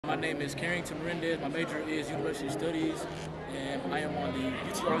My name is Carrington Mendez. My major is University Studies, and I am on the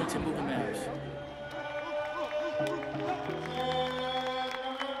Dallas Movin Mavericks.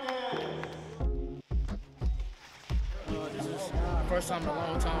 This is the first time in a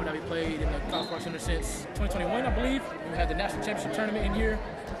long time that we played in the College Park Center since 2021, I believe. We had the national championship tournament in here,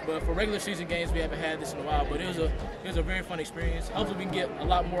 but for regular season games, we haven't had this in a while. But it was a very fun experience. Hopefully, we can get a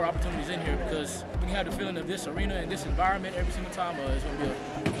lot more opportunities in here because we can have the feeling of this arena and this environment every single time. It's going to be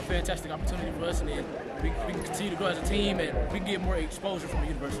a fantastic opportunity for us, and then we can continue to grow as a team, and we can get more exposure from the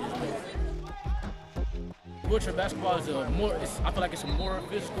university as well. Wheelchair basketball is I feel like it's a more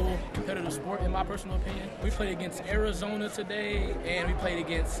physical, competitive sport in my personal opinion. We played against Arizona today, and we played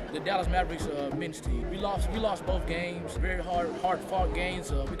against the Dallas Mavericks men's team. We lost both games, very hard-fought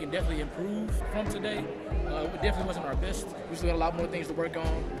games. We can definitely improve from today. It definitely wasn't our best. We still got a lot more things to work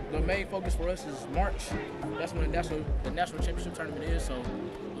on. The main focus for us is March. That's when the national championship tournament is. So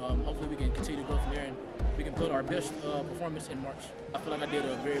hopefully we can continue to go from there, and we can put our best performance in March. I feel like I did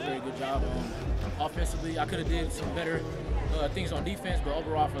a very, very good job offensively. I could have did some better things on defense, but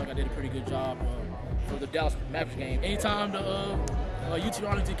overall I feel like I did a pretty good job for the Dallas Mavericks game. Anytime the UT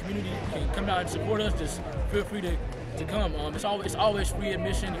Arlington community can come out and support us, just feel free to come. It's always free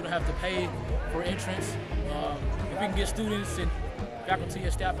admission. You don't have to pay for entrance. If we can get students and faculty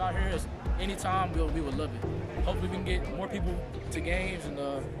and staff out here anytime, we would love it. Hopefully we can get more people to games and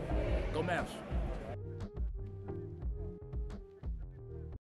go Mavs.